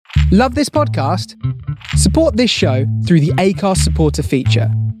Love this podcast? Support this show through the Acast supporter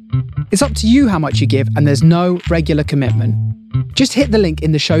feature. It's up to you how much you give, and there's no regular commitment. Just hit the link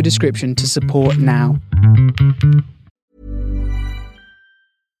in the show description to support now.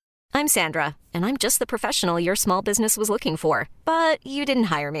 I'm Sandra, and I'm just the professional your small business was looking for. But you didn't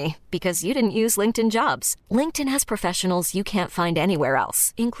hire me because you didn't use LinkedIn Jobs. LinkedIn has professionals you can't find anywhere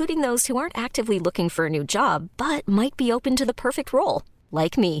else, including those who aren't actively looking for a new job, but might be open to the perfect role,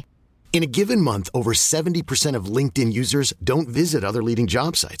 like me. In a given month, over 70% of LinkedIn users don't visit other leading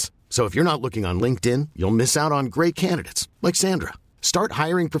job sites. So if you're not looking on LinkedIn, you'll miss out on great candidates like Sandra. Start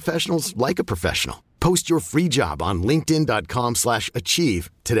hiring professionals like a professional. Post your free job on linkedin.com/achieve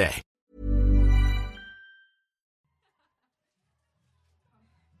today.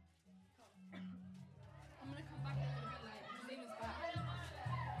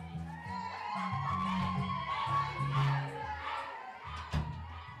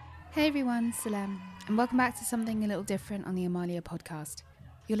 Hey everyone, Salam, and welcome back to something a little different on the Amaliah podcast.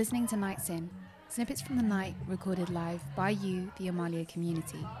 You're listening to Nights In, snippets from the night recorded live by you, the Amaliah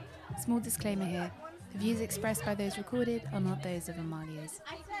community. Small disclaimer here, the views expressed by those recorded are not those of Amaliah's.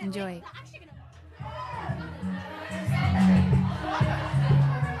 Enjoy.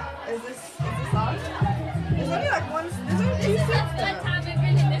 Is this on? There's only like one, there's only two seats there. First time we've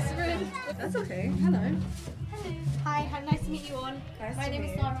been in this room. That's okay, hello. Hi, nice to meet you all. Nice My to name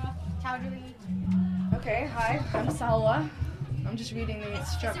meet is you. Sarah Chowdhury. Okay, hi, I'm Salwa. I'm just reading the It's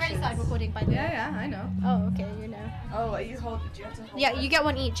instructions. already started recording, by the way. Yeah, I know. Oh, okay, you know. Oh, are you do you have to hold Yeah, it? you get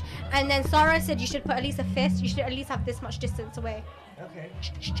one each. And then Sarah said you should put at least a fist. You should at least have this much distance away. Okay,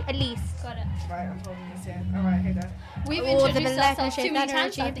 At least. Got it. right, I'm holding this here. Alright, hey there. We've introduced ourselves too many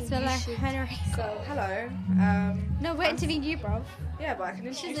times, so I think you So, hello. No, we're interviewing you, bro. Yeah, but I can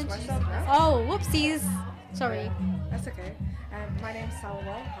introduce introduce myself now. Oh, whoopsies. Sorry. Yeah, that's okay. My name's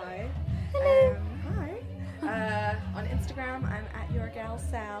Salwa, hi. Hello. Hi. On Instagram, I'm at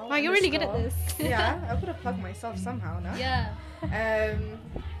yourgalsal. Wow, you're really good at this. Yeah, I've got to plug myself somehow, no? Yeah.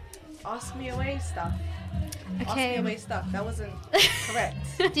 Ask me away stuff. Ask me Okay. away stuff. That wasn't correct.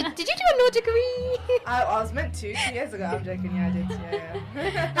 Did you do a law degree? I was meant to 2 years ago. I'm joking. Yeah, I did.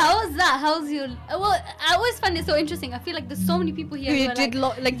 Yeah. How was that? How's your? Well, I always find it so interesting. I feel like there's so many people here who Who are did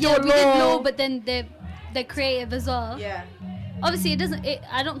like, law, like yeah, your we did law. law, but then they're creative as well. Yeah. Obviously, it doesn't.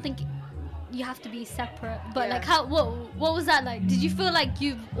 I don't think you have to be separate. But Yeah. like, what was that like? Did you feel like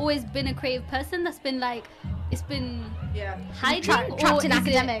you've always been a creative person that's been like, it's been Yeah. hiding Trapped or in is it-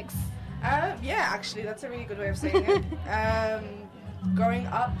 academics. Yeah, actually, that's a really good way of saying it. Growing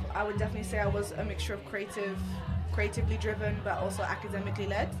up, I would definitely say I was a mixture of creatively driven, but also academically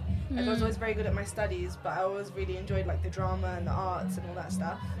led. Like, I was always very good at my studies, but I always really enjoyed like the drama and the arts and all that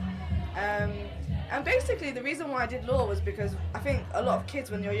stuff. And basically, the reason why I did law was because I think a lot of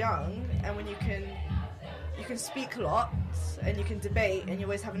kids, when you're young and when you can speak a lot and you can debate and you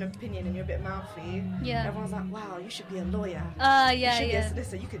always have an opinion and you're a bit mouthy. Yeah. Everyone's like, wow, you should be a lawyer. Yeah, You should be a yeah.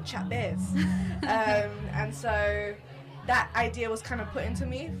 solicitor, you can chat bears. And so that idea was kind of put into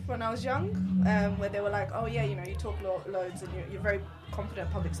me when I was young, where they were like, oh yeah, you know, you talk loads and you're very confident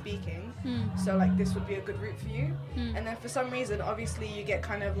public speaking, so like this would be a good route for you. And then for some reason, obviously you get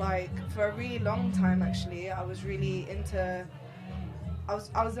kind of like, for a really long time actually, I was really into, I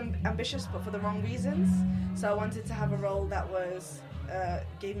was ambitious but for the wrong reasons. So I wanted to have a role that was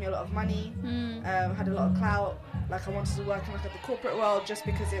gave me a lot of money, had a lot of clout. Like I wanted to work in like the corporate world just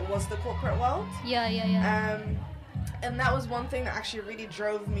because it was the corporate world. Yeah. And that was one thing that actually really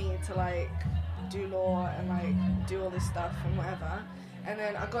drove me to like do law and like do all this stuff and whatever. And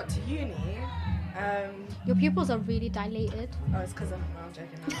then I got to uni. Your pupils are really dilated. Oh, it's because I'm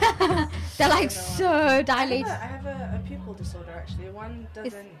joking. They're like No. so dilated. I have a pupil disorder actually. One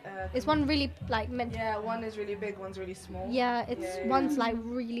doesn't. Is one really like meant? Yeah, one is really big, one's really small. Yeah, it's Yeah. one's like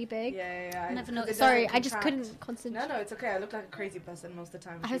really big. Yeah. Never 'cause noticed. it Sorry, doesn't I just contract. couldn't concentrate. No, it's okay. I look like a crazy person most of the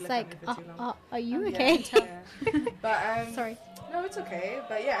time. if I you was look like, at me for too long. are you Yeah, okay? yeah. But Sorry. No, it's okay.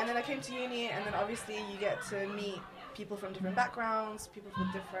 But yeah, and then I came to uni, and then obviously you get to meet people from different backgrounds, people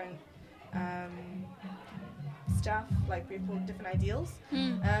with different stuff, like people with different ideals.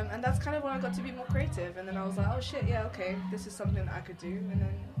 And that's kind of when I got to be more creative. And then I was like, oh shit, yeah, okay, this is something that I could do. And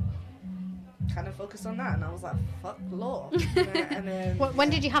then kind of focus on that. And I was like, fuck law. And then When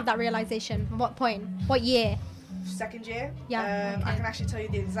did you have that realization? What point? What year? second year. Yeah, I can actually tell you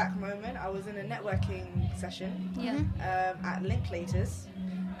the exact moment. I was in a networking session at Linklaters,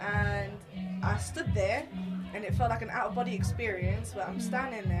 and I stood there, and it felt like an out-of-body experience where I'm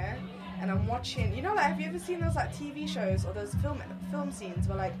standing there, and I'm watching, you know, like, have you ever seen those like TV shows or those film scenes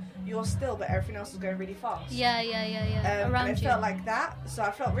where like you're still but everything else is going really fast? Yeah. Around and it you. felt like that, so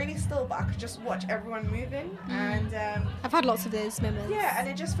I felt really still, but I could just watch everyone moving, and I've had lots of those moments. yeah, and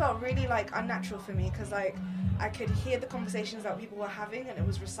it just felt really like unnatural for me, because like I could hear the conversations that people were having, and it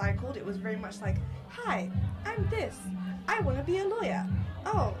was recycled. It was very much like, hi, I'm this, I want to be a lawyer.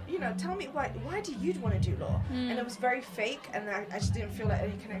 Oh, you know, tell me why do you want to do law? And it was very fake, and I just didn't feel like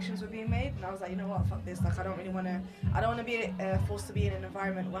any connections were being made, and I was like, you know what, fuck this. Like, I don't want to be forced to be in an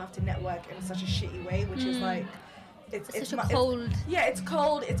environment where I have to network in such a shitty way, which is like, it's cold. It's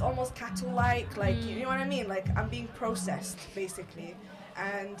cold. It's almost cattle-like. Like, you know what I mean? Like, I'm being processed basically,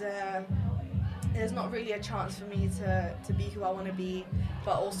 and there's not really a chance for me to be who I want to be,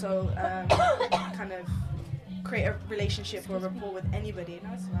 but also kind of create a relationship or a rapport with anybody.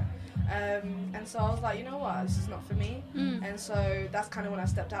 No, it's not. And so I was like, you know what, this is not for me. And so that's kind of when I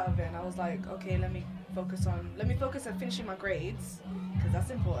stepped out of it, and I was like, okay, let me focus on finishing my grades, because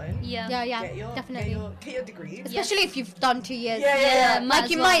that's important. Yeah, definitely. Get your degree, especially if you've done 2 years. Yeah.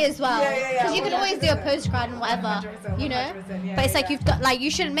 You might as well, because you can 100%. always do a postgrad and whatever, 100%, you know. 100%, But it's like you've got, like,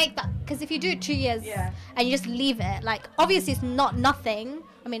 you shouldn't make that, because if you do 2 years and you just leave it, like, obviously it's not nothing.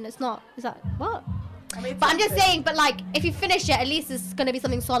 I mean, it's not. Is that what? I mean, but I'm just saying, but like, if you finish it, at least it's going to be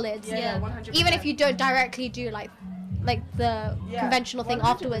something solid. Yeah, 100%. Even if you don't directly do like the conventional thing 100%.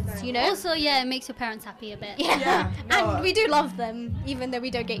 afterwards, you know. Also, it makes your parents happy a bit. And we do love them, even though we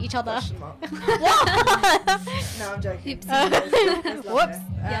don't get each other. No, I'm joking. Whoops.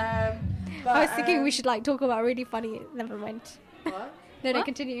 But, I was thinking we should like talk about really funny. Never mind. What? No,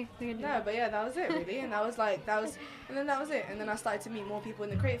 continue. No, but yeah, that was it really, and that was it, and then I started to meet more people in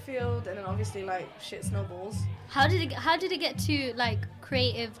the creative field, and then obviously like shit snowballs. How did it get to like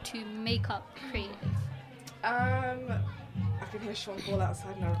creative to makeup creative? I can hear Sean Paul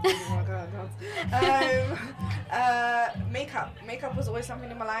outside now. I really want to go and dance. Makeup was always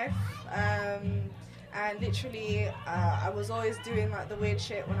something in my life. And literally, I was always doing like the weird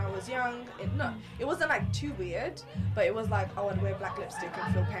shit when I was young. It wasn't like too weird, but it was like, oh, I'd wear black lipstick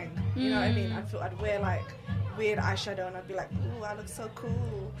and feel pain. You know what I mean? I'd wear like weird eyeshadow, and I'd be like, ooh, I look so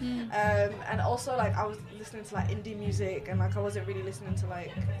cool. And also like I was listening to like indie music, and like I wasn't really listening to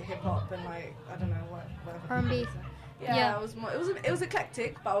like hip hop and like I don't know whatever. R&B. Yeah, it was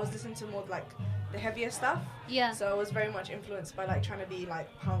eclectic, but I was listening to more like the heavier stuff. Yeah. So I was very much influenced by like trying to be like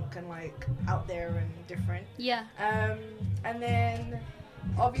punk and like out there and different. Yeah. And then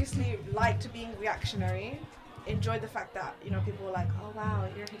obviously liked being reactionary. Enjoyed the fact that, you know, people were like, oh wow,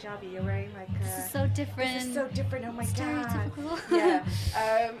 you're a hijabi, you're wearing like this is so different. This is so different, oh my Stereotypical. god.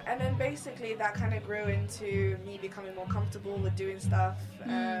 Yeah. And then basically that kind of grew into me becoming more comfortable with doing stuff.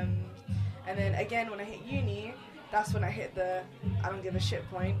 And then again when I hit uni, that's when I hit the I don't give a shit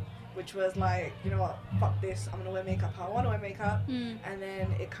point, which was like, you know what, fuck this, I'm gonna wear makeup how I want to wear makeup. And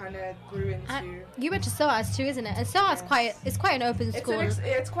then it kind of grew into... You went to SOAS too, isn't it? And SOAS it's quite an open school.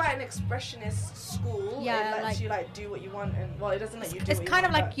 It's quite an expressionist school. Yeah, it lets you like do what you want, and well, it doesn't let you do it's what kind you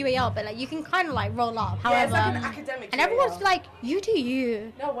of want, like UAL, but like you can kind of like roll up. However, it's like an academic and everyone's UAL. like, you do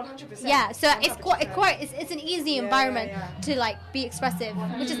you. No, 100%. Yeah, so 100%. it's an easy environment to like be expressive,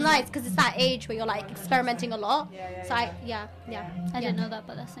 which is nice because it's that age where you're like experimenting a lot. Yeah. I didn't know that,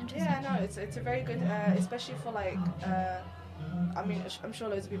 but that's interesting. Yeah, no, it's a very good, especially for like, I mean, I'm sure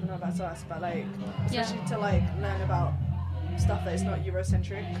loads of people know about SOAS, but like, especially to like learn about stuff that is not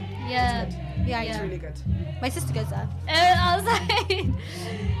Eurocentric. Yeah. It's good. Yeah. It's really good. My sister goes there. I was like, I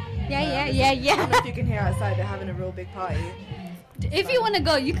don't know if you can hear outside, they're having a real big party. if you want to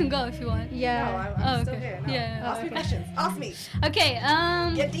go, you can go if you want. Yeah. No, I'm still here. No. Yeah. Ask me questions. Ask me. Okay.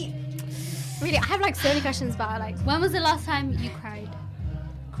 Get deep. Really, I have like so many questions about like. When was the last time you cried?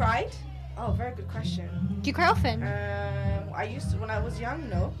 Cried? Oh, very good question. Do you cry often? I used to, when I was young,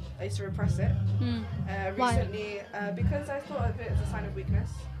 no. I used to repress it. Recently, because I thought of it as a sign of weakness.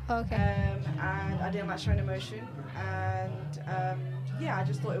 Oh, okay. And I didn't like showing emotion. And I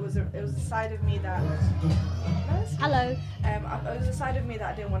just thought it was a side of me that... Hello. It was a side of me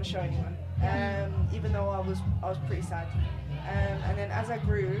that I didn't want to show anyone. Even though I was pretty sad. And then as I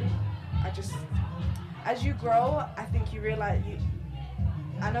grew, as you grow, I think you realize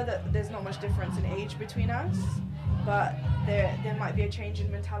I know that there's not much difference in age between us, but there might be a change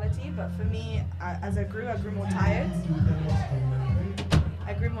in mentality. But for me, as I grew more tired.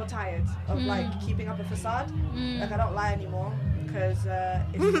 I grew more tired of like keeping up a facade. Like I don't lie anymore because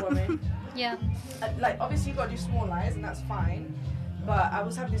it's boring. Yeah. Like obviously you got to do small lies and that's fine, But I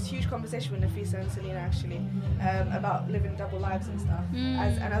was having this huge conversation with Nafisa and Selena actually about living double lives and stuff.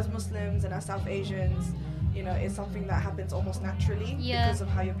 As Muslims and as South Asians, you know, it's something that happens almost naturally because of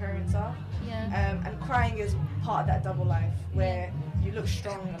how your parents are. And crying is part of that double life where you look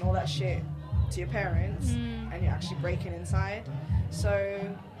strong and all that shit to your parents and you're actually breaking inside. So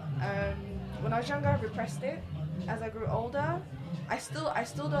when I was younger, I repressed it. As I grew older, I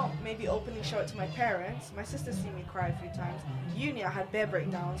still don't maybe openly show it to my parents. My sister's seen me cry a few times. Uni, I had bare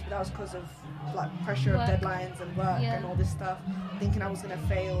breakdowns, but that was because of like pressure of deadlines and work and all this stuff, thinking I was gonna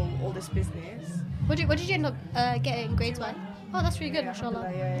fail all this business. What did you end up getting grades-wise? Oh, that's really good,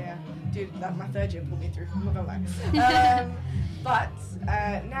 mashallah. Yeah. Dude, my third year pulled me through. I'm not gonna lie. But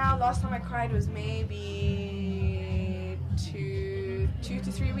now, last time I cried was maybe two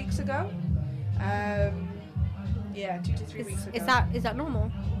to 3 weeks ago. 2 to 3 weeks ago. Is that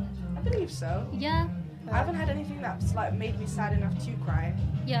normal? I believe so. Yeah. I haven't had anything that's like made me sad enough to cry.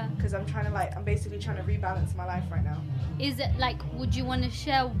 Yeah. Because I'm basically trying to rebalance my life right now. Is it like, would you want to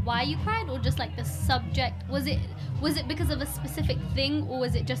share why you cried, or just like the subject? Was it because of a specific thing, or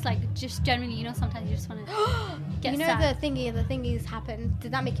was it just generally, you know, sometimes you just want to get sad? The thingies happened.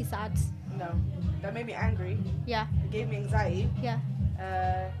 Did that make you sad? No. That made me angry. Yeah. It gave me anxiety. Yeah.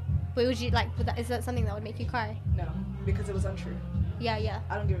 But would you is that something that would make you cry? No, because it was untrue. Yeah.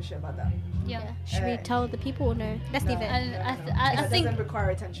 I don't give a shit about that. Yeah. Should we tell the people or no? Let's leave it. I think doesn't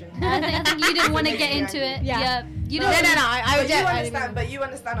require attention. I think you didn't want to get into it. Yeah. You No. But you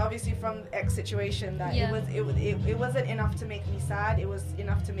understand obviously from the X situation that it wasn't enough to make me sad. It was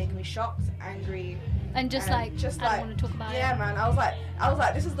enough to make me shocked, angry, and just I don't want to talk about it. Yeah, man. I was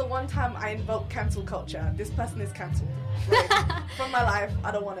like, this is the one time I invoke cancel culture. This person is cancelled. From my life,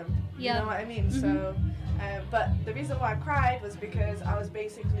 I don't want him. Yeah. You know what I mean? Mm-hmm. So, but the reason why I cried was because I was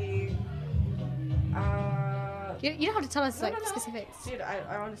basically. You don't have to tell us specifics. Dude,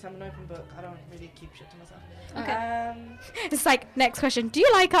 I honestly, I'm an open book. I don't really keep shit to myself. Okay. It's like, next question. Do you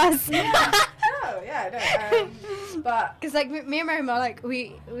like us? Yeah. No. But because like me and Miriam are like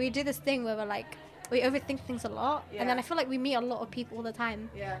we do this thing where we're like we overthink things a lot, and then I feel like we meet a lot of people all the time.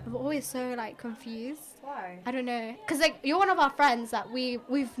 Yeah. And we're always so like confused. Why? I don't know. Because like you're one of our friends that we've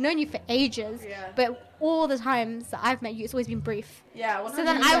known you for ages. Yeah. But all the times that I've met you, it's always been brief. Yeah. 100%. So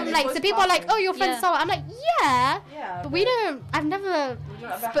then I'm like, so people are like, oh, your friend's so. I'm like, yeah. Yeah. But we don't. I've never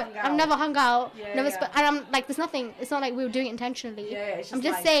hung out. Yeah, and I'm like, there's nothing. It's not like we were doing it intentionally. Yeah. It's just I'm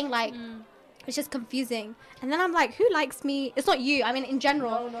just saying like. It's just confusing. And then I'm like, who likes me? It's not you. I mean, in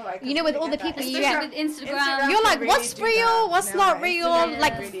general. No, you know, with all the people you get. With Instagram. You're like, what's real? What's not real?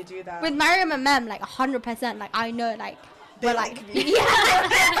 Like, really do that. with Mariam and Mem, like 100%. Like, I know, like, we're like, yeah.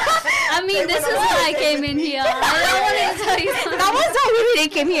 I mean, this is why I came in here. I wanted to tell you something. That was how we really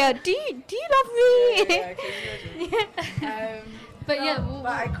came here. Do you love me? Yeah,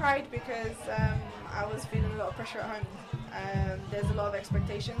 but I cried because I was feeling a lot of pressure at home. There's a lot of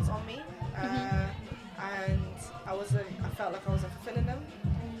expectations on me, and I felt like I wasn't fulfilling them,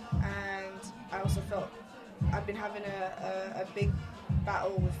 and I also felt I've been having a big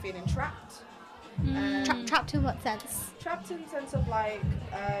battle with feeling trapped. Trapped in what sense? Trapped in the sense of like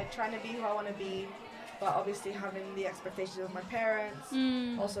trying to be who I want to be, but obviously having the expectations of my parents.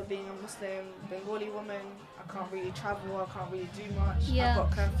 Also being a Muslim Bengali woman, I can't really travel, I can't really do much. I've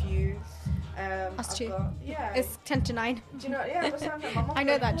got curfew. Us too. Yeah. It's 10 to 9. Do you know? Yeah, that's what I'm saying. My mom I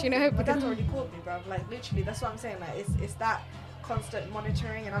know that. Do you know? My dad's already called me, bruv. Like literally, that's what I'm saying. Like it's that constant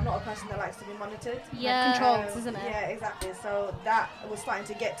monitoring, and I'm not a person that likes to be monitored. Yeah. Controls, isn't it? Yeah, exactly. So that was starting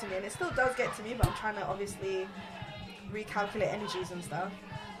to get to me, and it still does get to me, but I'm trying to obviously recalculate energies and stuff.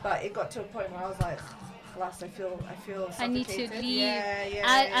 But it got to a point where I was like, I feel I need to leave. Yeah.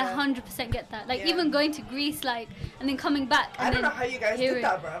 I 100% get that. Like even going to Greece, like, and then coming back. And I don't know how you guys did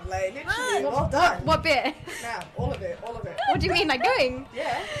that, bro. Like literally, well done. What bit? Nah, all of it. What do you mean, like going?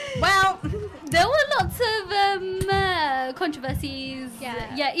 Yeah. Well, there were lots of controversies.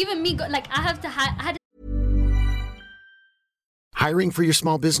 Yeah. Even me, I had. Hiring for your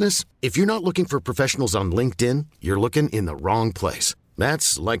small business? If you're not looking for professionals on LinkedIn, you're looking in the wrong place.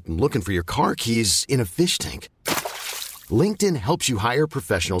 That's like looking for your car keys in a fish tank. LinkedIn helps you hire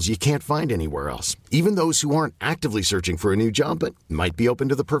professionals you can't find anywhere else, even those who aren't actively searching for a new job but might be open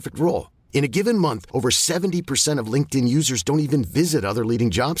to the perfect role. In a given month, over 70% of LinkedIn users don't even visit other leading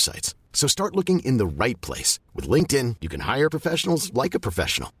job sites. So start looking in the right place. With LinkedIn, you can hire professionals like a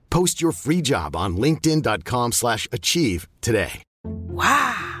professional. Post your free job on linkedin.com/achieve today.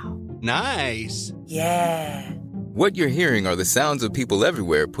 Wow. Nice. Yeah. What you're hearing are the sounds of people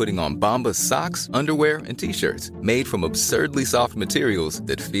everywhere putting on Bombas socks, underwear, and T-shirts made from absurdly soft materials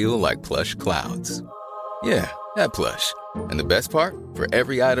that feel like plush clouds. Yeah, that plush. And the best part? For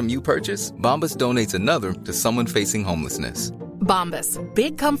every item you purchase, Bombas donates another to someone facing homelessness. Bombas.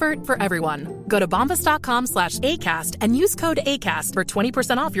 Big comfort for everyone. Go to bombas.com/ACAST and use code ACAST for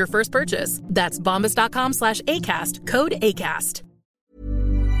 20% off your first purchase. That's bombas.com/ACAST. Code ACAST.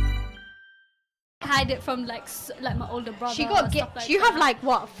 Hide it from like my older brother. She got stuff like you that. have like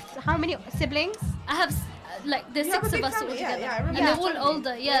what? How many siblings? I have like there's You have 6 a of big us all family, together, yeah, I remember and you they're all told me.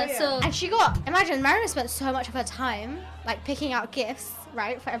 older. Yeah, yeah. So And she got, imagine, Mariam spent so much of her time like picking out gifts,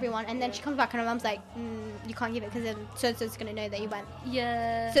 right, for everyone, and then she comes back and her mum's like, you can't give it because then so-and-so's gonna know that you went.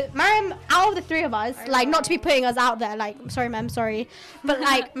 yeah. So Mariam, out of the three of us, like, not to be putting us out there, like, sorry ma'am, sorry, but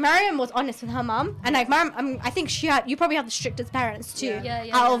like Mariam was honest with her mum, and like Mariam, I think you probably have the strictest parents too,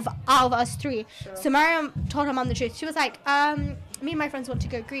 out of us three. Sure. So Mariam told her mum the truth. She was like, me and my friends want to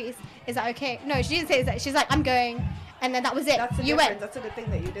go Greece. Is that okay? No, she didn't say that. She's like, I'm going. And then that was it. You went. That's a good thing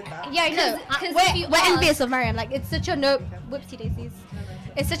that you did that. Yeah, I know. We're envious of Mariam. Like, it's such a whoopsie daisies.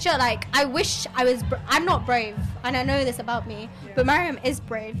 It's such a, like, I wish I was, I'm not brave. And I know this about me. Yeah. But Mariam is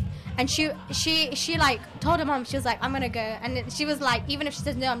brave. And she like, told her mom, she was like, I'm going to go. And she was like, even if she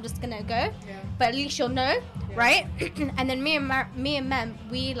says no, I'm just going to go. Yeah. But at least she'll know, right? And then me and Mem,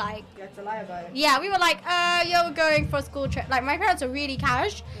 we, like... You had to lie about it. Yeah, we were like, yeah, we're going for a school trip. Like, my parents are really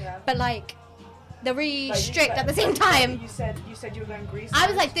cash. Yeah. But, like... They're really strict at the same time. You said you were going to Greece. I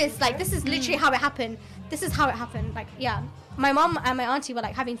was like this. Like, this is literally how it happened. This is how it happened. Like, yeah. My mom and my auntie were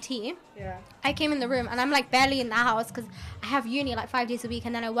like having tea. Yeah. I came in the room and I'm like barely in the house because I have uni like 5 days a week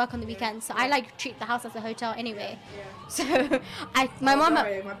and then I work on the weekends. So I like treat the house as a hotel anyway. Yeah. So my mom.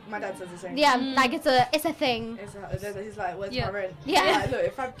 Sorry, my dad says the same. Yeah, like it's a thing. He's like, where's my rent? Yeah. Like, look,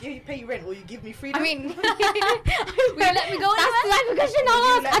 if I pay you rent, will you give me freedom? I mean, will you let me go? That's the type of question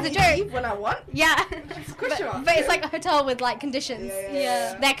I'll ask as a joke. Leave when I want. Yeah. But it's like a hotel with like conditions.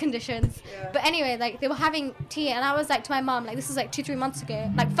 Yeah. Their conditions. Yeah. But anyway, like they were having tea and I was like to my mom, like this is like 2-3 months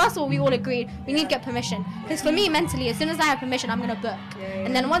ago. Like first of all, we all agreed we need to get permission because for me mentally, as soon as I have permission, I'm gonna book.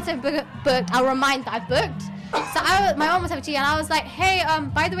 And then once I've booked, I'll remind that I've booked. So my mom was having tea and I was like, hey,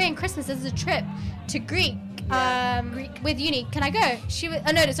 by the way, in Christmas there's a trip to Greek with uni. Can I go? She was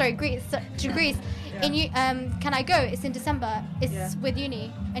Greece to Greece. Can I go? It's in December. It's with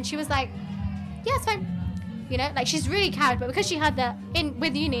uni. And she was like, yeah, it's fine. You know, like she's really cared, but because she had that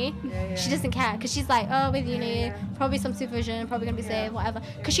with uni, she doesn't care because she's like, oh, with uni, probably some supervision, probably gonna be safe, whatever.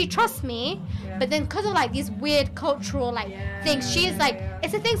 Because she trusts me, but then because of like these weird cultural like things, she's like,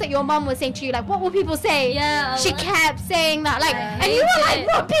 it's the things that your mom was saying to you, like, what will people say? Yeah, she kept saying that, like, and you were like,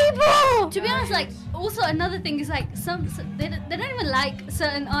 what people? To be honest, like, also another thing is like they don't even like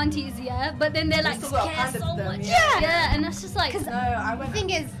certain aunties, but then they're like scared so much, and it's just like, the thing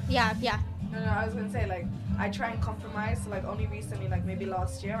is, No, I was gonna say like I try and compromise. So, like only recently, like maybe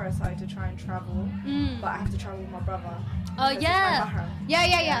last year, I decided to try and travel, but I have to travel with my brother. Oh yeah.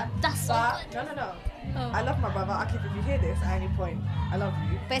 That's so good. No. Oh. I love my brother. Akif, if you hear this at any point, I love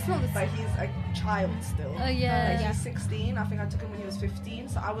you. But it's not the But he's a child still. Oh yeah. Like, he's 16. I think I took him when he was 15.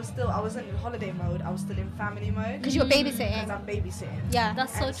 So I wasn't in holiday mode. I was still in family mode. Because you're babysitting. Because I'm babysitting. Yeah,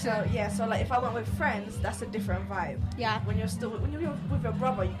 that's so true. So like if I went with friends, that's a different vibe. Yeah. When you're with your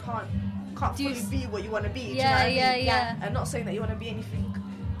brother, you can't fully be what you want to be. Yeah. I'm not saying that you want to be anything,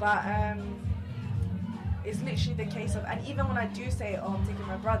 but it's literally the case of, and even when I do say, oh, I'm taking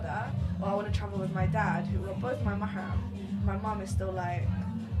my brother, or I want to travel with my dad, who are both my mahram, my mom is still like,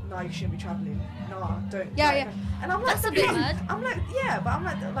 no, you shouldn't be traveling. No, don't. And I'm like, that's a bit mad. I'm like, but I'm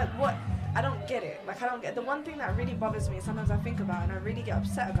like, what? I don't get it. Like, I don't get the one thing that really bothers me. Sometimes I think about and I really get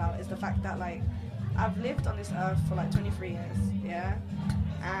upset about is the fact that like I've lived on this earth for like 23 years,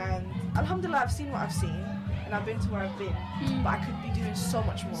 and alhamdulillah, I've seen what I've seen. And I've been to where I've been, but I could be doing so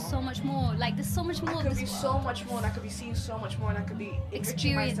much more. So much more. Like there's so much more. I could be so much more, and I could be seeing so much more, and I could be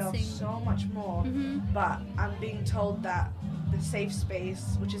enriching myself so much more. But I'm being told that the safe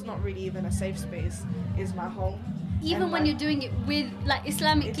space, which is not really even a safe space, is my home. Even when you're doing it with like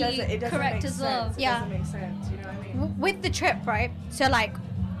Islamically it doesn't correct make as well. Sense. It doesn't make sense. You know what I mean? With the trip, right? So like,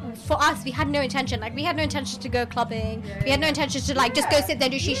 for us, we had no intention. Like, we had no intention to go clubbing. We had no intention to like just go sit there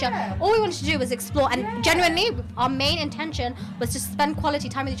and do shisha. All we wanted to do was explore. And genuinely, our main intention was to spend quality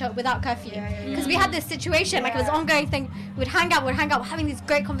time with each other without curfew. Because we had this situation, like it was an ongoing thing. We'd hang out, having these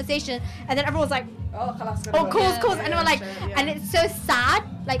great conversations, and then everyone was like, calls, and we're like, and it's so sad.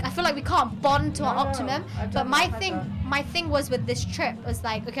 Like, I feel like we can't bond to our optimum. But my thing was with this trip was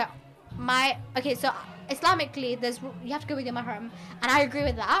like, so Islamically, you have to go with your mahram, and I agree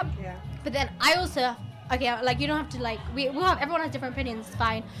with that. But then I also okay, like you don't have to like everyone has different opinions, it's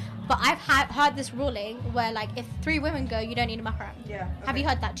fine. But I've heard this ruling where like if 3 women go, you don't need a mahram. Yeah. Okay. Have you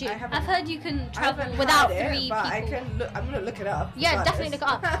heard that too? I've heard you can travel without 3 people. But I can look. I'm gonna look it up. Yeah, definitely look it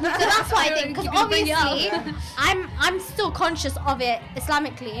up. So that's what I think, because obviously I'm still conscious of it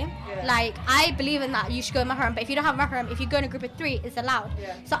Islamically. Yeah. Like I believe in that you should go mahram, but if you don't have mahram, if you go in a group of 3, it's allowed.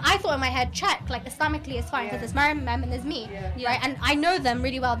 Yeah. So I thought in my head, check, like Islamically it's fine because there's mahram and there's me, right? And I know them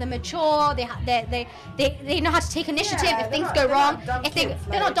really well. They're mature. They know how to take initiative if things go wrong. If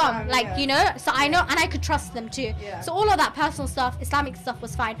they're not dumb, like you know. So I know, and I could trust them too. Yeah. So all of that personal stuff, Islamic stuff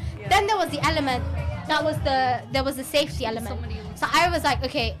was fine. Then there was the element, there was the safety element. So I was like,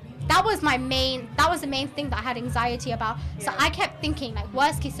 okay, that was the main thing that I had anxiety about. So I kept thinking, like,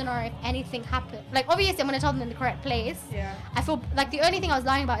 worst case scenario, if anything happened, like obviously I'm gonna tell them in the correct place. I feel like the only thing I was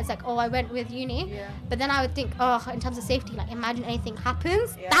lying about is like, oh, I went with uni. But then I would think, oh, in terms of safety, like imagine anything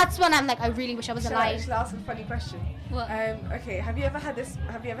happens. That's when I'm like, I really wish I wasn't lying. Should I ask a funny question? What? Okay, have you ever had this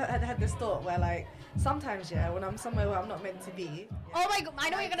thought where like sometimes when I'm somewhere where I'm not meant to be. Oh my god, I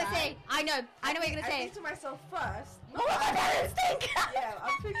know what you're gonna say. I know what you're gonna say. I think to myself first. What will my parents think? Yeah,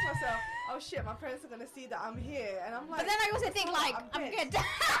 I'm thinking to myself, oh shit, my parents are gonna see that I'm here, and I'm like. But then I also think like, I'm good.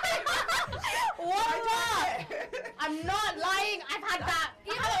 I'm not lying. I've had that.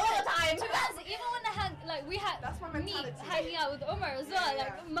 I have it all the time. To us, even when I had like we had me hanging out with Omar as well.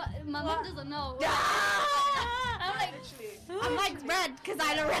 Like my mom doesn't know. I'm like red because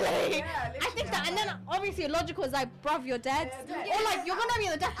I don't really. I think that, and then obviously logical is like, bruv, you're dead, or like you're gonna be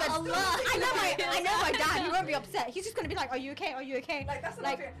on the deathbed. I know my dad. He won't be upset. He's just gonna be like, are you okay? Are you okay? Like that's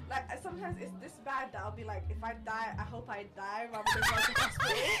like sometimes it's this bad that I'll be like, if I die, I hope I die rather than go to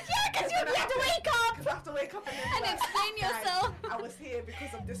hospital. Yeah, because you have to wake up. Because I have to wake up and like, explain yourself. I was here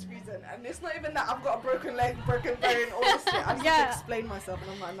because of this reason, and it's not even that I've got a broken leg, broken bone, all this shit. I just have to explain myself,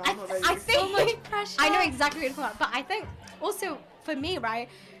 and I'm like, no, I'm not ready. I think so much pressure. I know exactly what you're talking about, but I think also for me, right,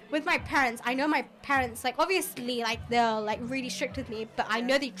 with my parents, I know my parents, like obviously like they're like really strict with me, but I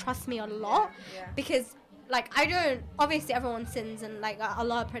know they trust me a lot because like I don't, obviously everyone sins, and like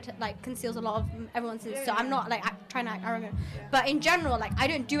Allah like conceals a lot of everyone's sins, so I'm not like trying to act arrogant, but in general, like I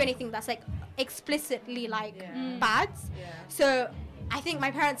don't do anything that's like explicitly like bad. So I think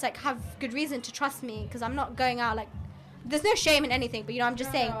my parents like have good reason to trust me because I'm not going out like, there's no shame in anything, but you know, I'm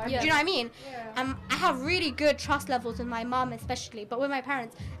just saying, do you know what I mean? I have really good trust levels with my mom especially, but with my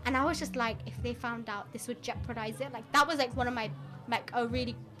parents, and I was just like, if they found out, this would jeopardize it. Like that was like one of my like a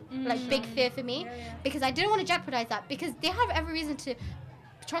really like big fear for me, because I didn't want to jeopardize that, because they have every reason to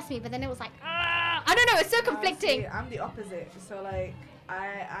trust me, but then it was like, I don't know, it's so conflicting. I'm the opposite. So like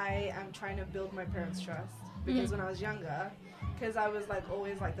I am trying to build my parents' trust, because when I was younger, because I was like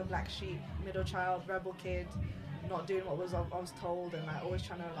always like the black sheep, middle child, rebel kid, not doing what I was told, and like always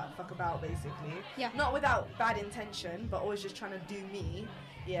trying to like fuck about basically. Not without bad intention, but always just trying to do me.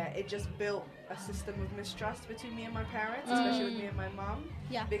 It just built a system of mistrust between me and my parents, especially with me and my mom.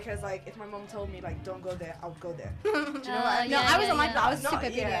 Because like if my mom told me like don't go there, I would go there. Do you know what I mean? No, I wasn't like that. I was super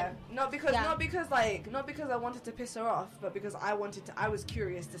obedient. Not because I wanted to piss her off, but because I was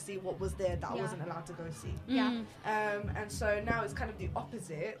curious to see what was there that I wasn't allowed to go see. And so now it's kind of the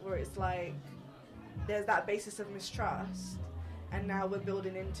opposite, where it's like there's that basis of mistrust, and now we're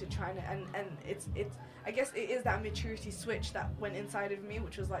building into trying to, and it's I guess it is that maturity switch that went inside of me,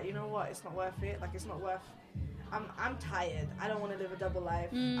 which was like, you know what, it's not worth it. Like it's not worth. I'm tired. I don't want to live a double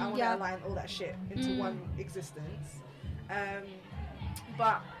life. I want to align all that shit into one existence.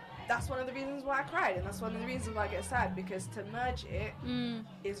 But that's one of the reasons why I cried, and that's one of the reasons why I get sad, because to merge it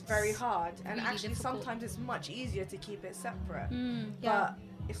is very hard, and really actually difficult. Sometimes it's much easier to keep it separate. But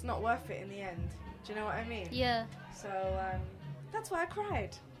it's not worth it in the end. Do you know what I mean? Yeah. So that's why I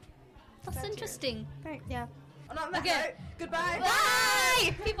cried. That's interesting. Thanks. Yeah. On that note, goodbye.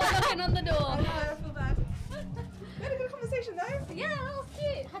 Bye! People are knocking on the door. Oh, no, I feel bad. We had a good conversation though. Yeah, that was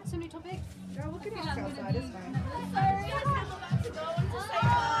cute. Had so many topics. Yeah, we can ask outside, it's fine. Sorry.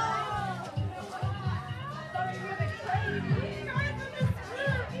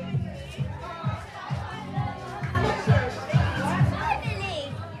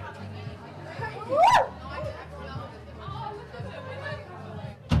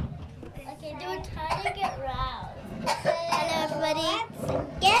 Okay, do a tiny get round. Hello, everybody.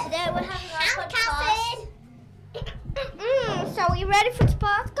 Today we're having our podcast. So are we ready for the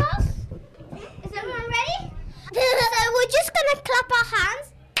podcast? Is everyone ready? So we're just gonna clap our hands.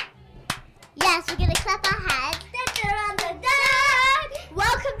 Yes, we're gonna clap our hands.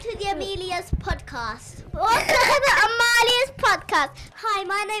 Welcome to the Amaliah's podcast. Welcome to the Amaliah's podcast. Hi,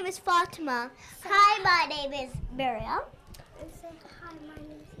 my name is Fatima. Hi, my name is Miriam. And say hi, my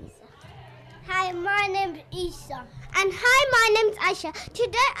name is Isa. Hi, my name's Isa. And hi, my name's Aisha.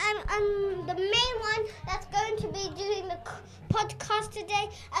 Today I'm the main one that's going to be doing the podcast today.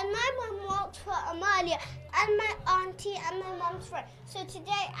 And my mum works for Amalia and my auntie and my mum's friend. So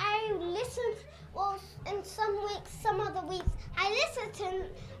today I listen, well, in some weeks, some other weeks, I listen to,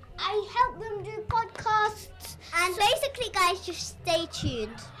 I help them do podcasts. And basically, guys, just stay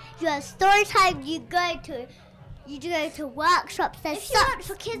tuned. You have story time, you go to workshops. There's stuff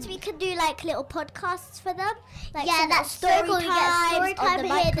for kids. We can do like little podcasts for them. Like, yeah, that's story time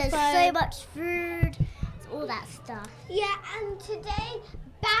here. There's so much food, all that stuff. Yeah, and today,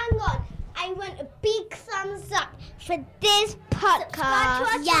 bang on! I want a big thumbs up for this podcast. Subscribe to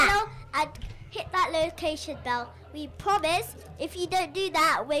our channel and hit that notification bell. We promise, if you don't do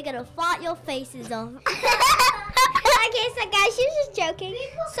that, we're gonna fart your faces off. Okay, so guys, she's just joking.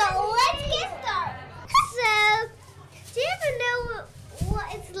 So let's get started. So, do you ever know what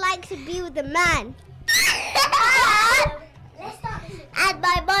it's like to be with a man? Let's start. And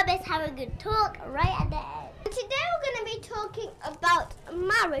my mom is having a talk right at the end. Today we're going to be talking about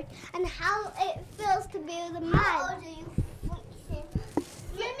marriage and how it feels to be with a man. How old are you?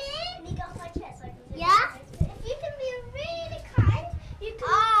 Mimi? Yeah? If you can be really kind, you can...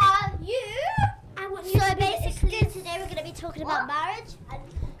 I want you to basically today we're going to be talking about marriage and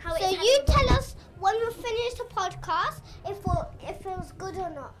how it. So you tell us when we finish the podcast if it feels good or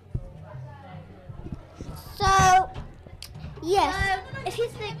not. So yes, if you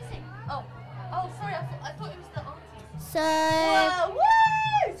think. Oh, sorry. I thought it was the auntie. So.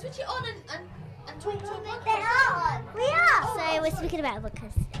 Woo! Switch it on and talk to a podcast. We are. So we're speaking about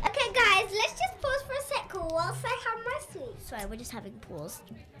podcast. Okay, guys, let's just pause for a second whilst I have my sweets. Sorry, we're just having pause.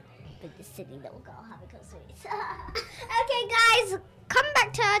 With this silly little girl having her sweets. Okay, guys, come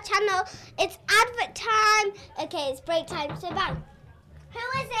back to our channel. It's advert time. Okay, it's break time. So bang. Who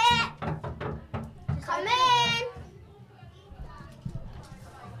is it? Come in.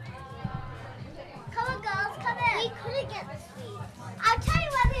 Come on, girls. Come in. We couldn't get the sweets. I'll tell you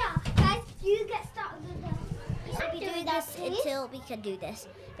where they are, guys. You get started with them. We'll be doing this until we can do this.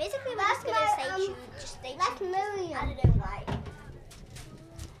 Basically, we're just gonna stay tuned. That's Miriam. I don't know why.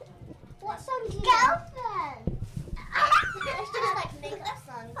 What song do you girlfriend? Let's just like make up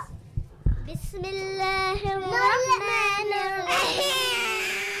songs. Bismillahirrahmanirrahim.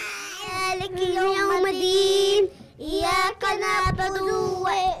 Maliki yawmiddin. Iyyaka na'budu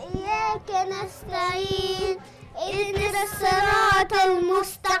wa iyyaka nasta'in. اهدنا الصراط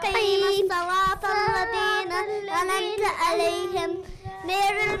المستقيم صراط الذين أنعمت عليهم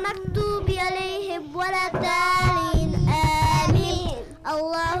غير المغضوب عليهم ولا الضالين آمين.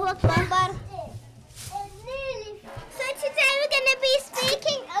 Allahu Akbar. So today we're going to be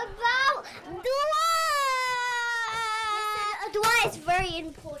speaking about dua. Dua is very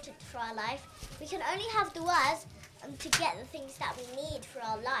important for our life. We can only have duas to get the things that we need for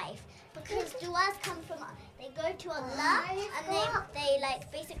our life. Because duas come from, they go to Allah and they like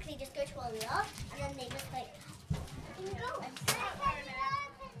basically just go to Allah and then they just like go.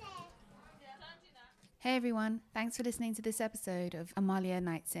 Hey everyone, thanks for listening to this episode of Amaliah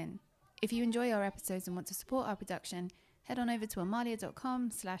Nights In. If you enjoy our episodes and want to support our production, head on over to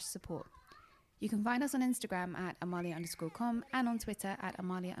amalia.com/support. You can find us on Instagram at amalia_com and on Twitter at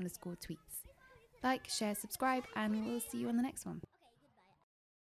amalia_tweets. Like, share, subscribe, and we'll see you on the next one.